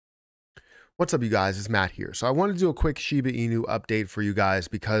What's up, you guys? It's Matt here. So I wanted to do a quick Shiba Inu update for you guys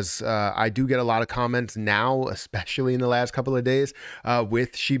because I do get a lot of comments now, especially in the last couple of days,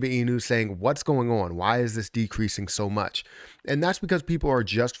 with Shiba Inu saying, what's going on? Why is this decreasing so much? And that's because people are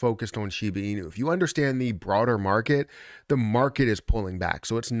just focused on Shiba Inu. If you understand the broader market, the market is pulling back.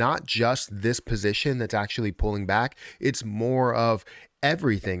 So it's not just this position that's actually pulling back. It's more of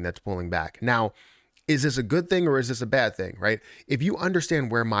everything that's pulling back. Now, is this a good thing or is this a bad thing, right? If you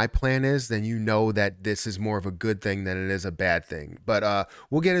understand where my plan is, then you know that this is more of a good thing than it is a bad thing. But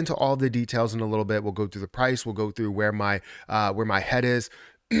we'll get into all the details in a little bit. We'll go through the price. We'll go through where my head is,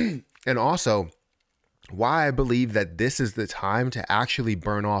 and also why I believe that this is the time to actually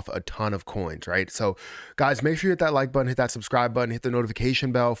burn off a ton of coins, right? So guys, make sure you hit that like button, hit that subscribe button, hit the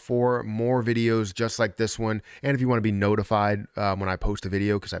notification bell for more videos just like this one. And if you want to be notified when I post a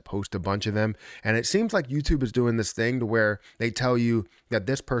video, because I post a bunch of them. And it seems like YouTube is doing this thing to where they tell you that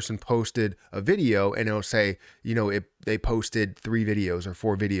this person posted a video and it'll say, you know, they posted 3 videos or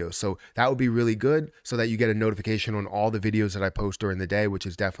 4 videos. So that would be really good so that you get a notification on all the videos that I post during the day, which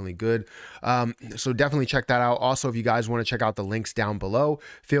is definitely good. So definitely check that out. Also, if you guys want to check out the links down below,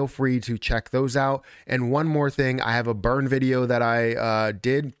 feel free to check those out. And one more thing, I have a burn video that I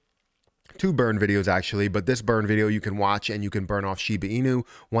did. 2 burn videos actually, but this burn video you can watch and you can burn off Shiba Inu.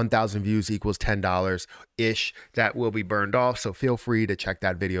 1,000 views equals $10-ish that will be burned off. So feel free to check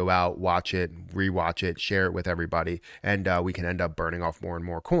that video out, watch it, rewatch it, share it with everybody, and we can end up burning off more and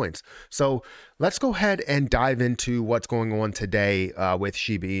more coins. So let's go ahead and dive into what's going on today with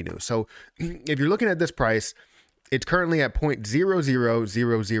Shiba Inu. So if you're looking at this price, it's currently at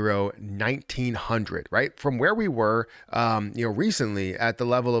 0.00001900, right? From where we were, recently at the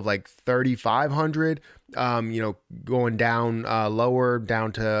level of like 3,500, going down lower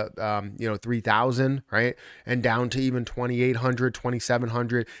down to, 3,000, right? And down to even 2,800,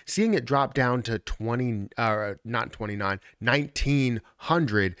 2,700, seeing it drop down to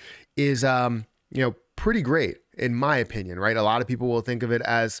 1,900 is, pretty great in my opinion, right? A lot of people will think of it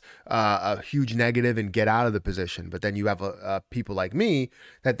as a huge negative and get out of the position. But then you have people like me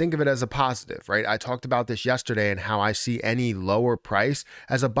that think of it as a positive, right? I talked about this yesterday and how I see any lower price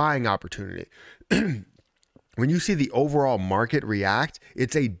as a buying opportunity. When you see the overall market react,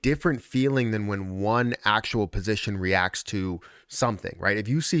 it's a different feeling than when one actual position reacts to something, right? If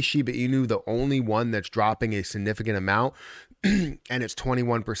you see Shiba Inu, the only one that's dropping a significant amount, and it's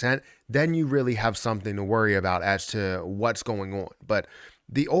 21%, then you really have something to worry about as to what's going on. But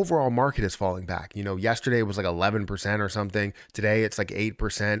the overall market is falling back. Yesterday it was like 11% or something. Today it's like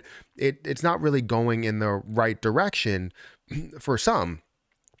 8%. It's not really going in the right direction for some.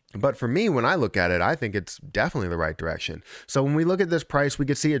 But for me, when I look at it, I think it's definitely the right direction. So when we look at this price, we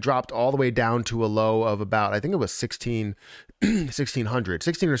could see it dropped all the way down to a low of about, I think it was 1600, 16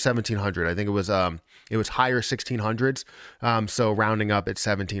 or 1700. I think it was higher 1600s. So rounding up at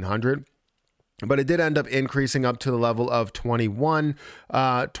 1700. But it did end up increasing up to the level of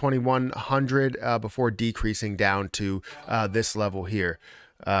 2100 before decreasing down to this level here.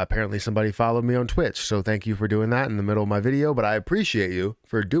 Apparently somebody followed me on Twitch, so thank you for doing that in the middle of my video, but I appreciate you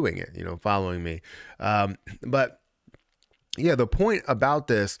for doing it, following me. But yeah, the point about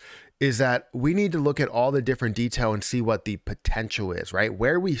this is that we need to look at all the different detail and see what the potential is, right?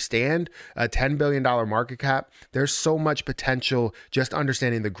 Where we stand, a $10 billion market cap, there's so much potential just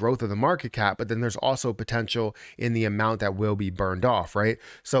understanding the growth of the market cap, but then there's also potential in the amount that will be burned off, right?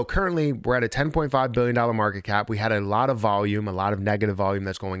 So currently we're at a $10.5 billion market cap. We had a lot of volume, a lot of negative volume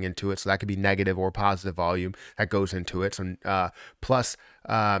that's going into it. So that could be negative or positive volume that goes into it. So plus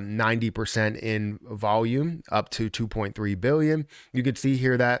 90% in volume up to 2.3 billion. You could see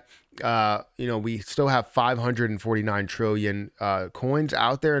here that we still have 549 trillion coins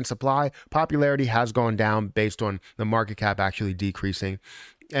out there in supply. Popularity has gone down based on the market cap actually decreasing.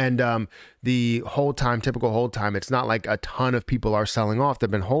 And the hold time, typical hold time, it's not like a ton of people are selling off. They've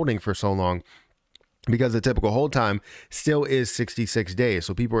been holding for so long, because the typical hold time still is 66 days.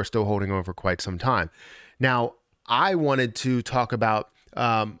 So people are still holding on for quite some time. Now, I wanted to talk about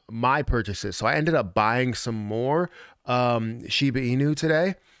my purchases. So I ended up buying some more Shiba Inu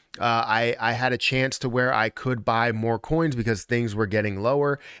today. I had a chance to where I could buy more coins because things were getting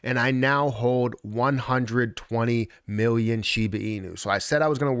lower, and I now hold 120 million Shiba Inu. So I said I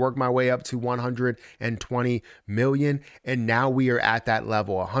was going to work my way up to 120 million, and now we are at that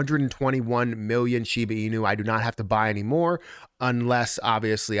level, 121 million Shiba Inu. I do not have to buy any more unless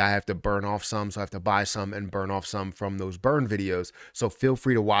obviously I have to burn off some. So I have to buy some and burn off some from those burn videos. So feel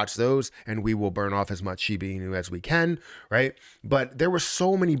free to watch those and we will burn off as much Shiba Inu as we can, right? But there were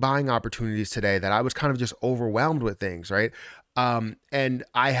so many buying opportunities today that I was kind of just overwhelmed with things, right? And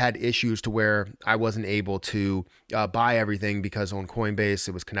I had issues to where I wasn't able to buy everything because on Coinbase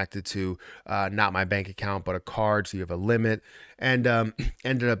it was connected to not my bank account but a card, so you have a limit, and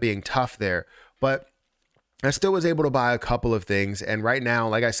ended up being tough there. But I still was able to buy a couple of things. And right now,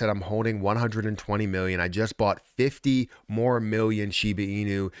 like I said, I'm holding 120 million. I just bought 50 more million Shiba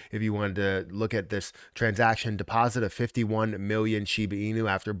Inu. If you wanted to look at this transaction, deposit of 51 million Shiba Inu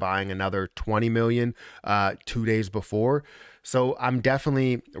after buying another 20 million 2 days before. So I'm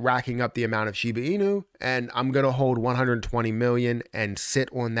definitely racking up the amount of Shiba Inu, and I'm going to hold 120 million and sit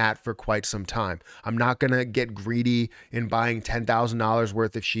on that for quite some time. I'm not going to get greedy in buying $10,000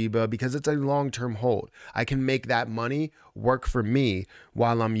 worth of Shiba because it's a long-term hold. I can make that money work for me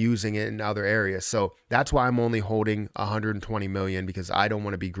while I'm using it in other areas. So that's why I'm only holding 120 million, because I don't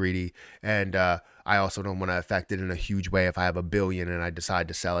want to be greedy, and I also don't want to affect it in a huge way if I have a billion and I decide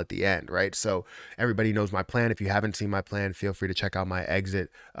to sell at the end, right? So everybody knows my plan. If you haven't seen my plan, feel free to check out my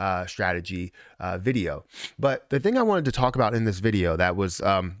exit strategy video. But the thing I wanted to talk about in this video that was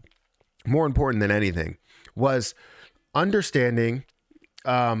more important than anything was understanding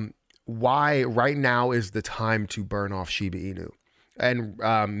why right now is the time to burn off Shiba Inu. And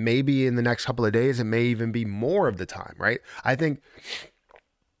maybe in the next couple of days, it may even be more of the time, right? I think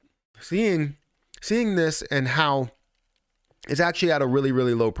seeing this and how it's actually at a really,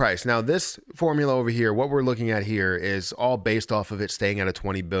 really low price. Now, this formula over here, what we're looking at here is all based off of it staying at a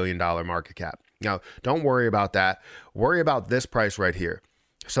 $20 billion market cap. Now, don't worry about that. Worry about this price right here.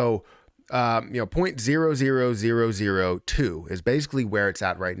 So, 0.00002 is basically where it's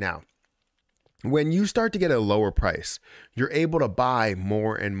at right now. When you start to get a lower price, you're able to buy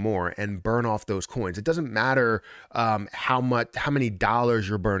more and more and burn off those coins. It doesn't matter how many dollars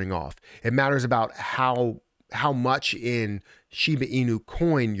you're burning off. It matters about how much in Shiba Inu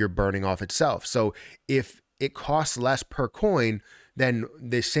coin you're burning off itself. So if it costs less per coin, then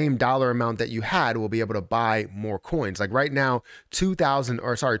the same dollar amount that you had will be able to buy more coins. Like right now,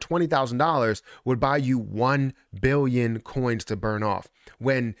 $20,000 would buy you 1 billion coins to burn off.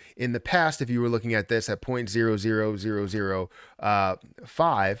 When in the past, if you were looking at this at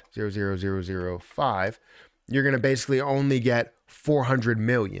 0.00005, you're going to basically only get 400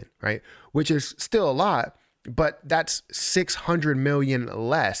 million, right? Which is still a lot, but that's 600 million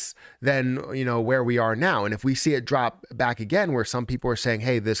less than, where we are now. And if we see it drop back again, where some people are saying,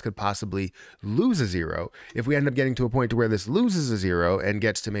 hey, this could possibly lose a zero. If we end up getting to a point to where this loses a zero and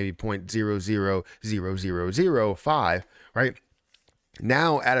gets to maybe 0.00005, right?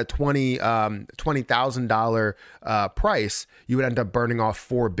 Now at a $20,000 price, you would end up burning off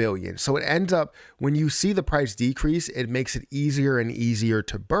 4 billion. So it ends up, when you see the price decrease, it makes it easier and easier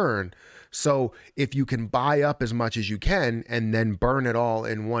to burn. So if you can buy up as much as you can and then burn it all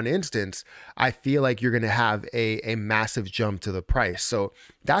in one instance, I feel like you're going to have a massive jump to the price. So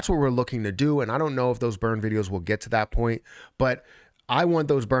that's what we're looking to do. And I don't know if those burn videos will get to that point, but I want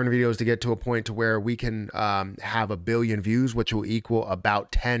those burn videos to get to a point to where we can have 1 billion views, which will equal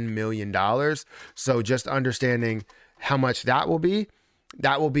about $10 million. So just understanding how much that will be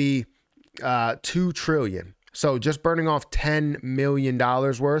 2 trillion. So just burning off $10 million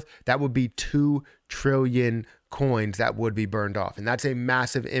worth, that would be 2 trillion coins that would be burned off. And that's a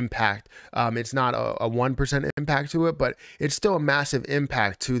massive impact. It's not a 1% impact to it, but it's still a massive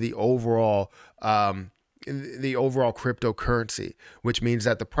impact to the overall cryptocurrency, which means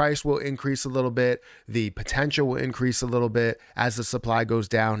that the price will increase a little bit, the potential will increase a little bit as the supply goes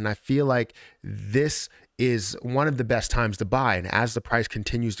down. And I feel like this is one of the best times to buy. And as the price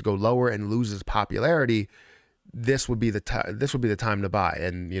continues to go lower and loses popularity, this would be the time to buy,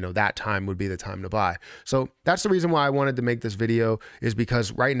 and that time would be the time to buy. So that's the reason why I wanted to make this video, is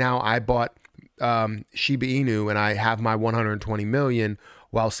because right now I bought Shiba Inu and I have my 120 million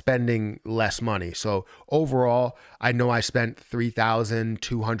while spending less money. So overall, I know I spent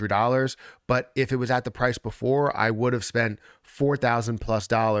 $3,200, but if it was at the price before, I would have spent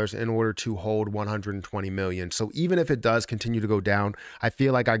 $4,000+ in order to hold 120 million. So even if it does continue to go down, I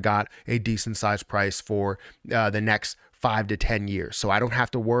feel like I got a decent sized price for the next 5 to 10 years. So I don't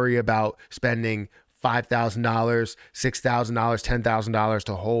have to worry about spending $5,000, $6,000, $10,000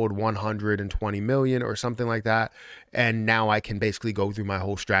 to hold 120 million or something like that. And now I can basically go through my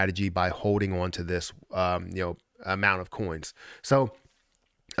whole strategy by holding on to this, amount of coins. So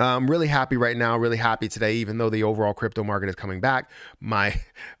I'm really happy right now, really happy today, even though the overall crypto market is coming back. My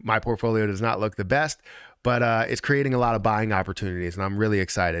portfolio does not look the best, but it's creating a lot of buying opportunities, and I'm really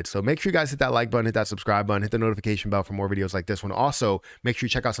excited. So make sure you guys hit that like button, hit that subscribe button, hit the notification bell for more videos like this one. Also, make sure you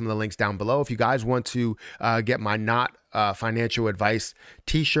check out some of the links down below. If you guys want to get my Not Financial Advice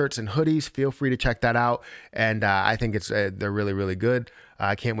t-shirts and hoodies, feel free to check that out. And I think they're really, really good.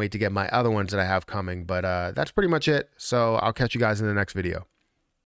 I can't wait to get my other ones that I have coming, but that's pretty much it. So I'll catch you guys in the next video.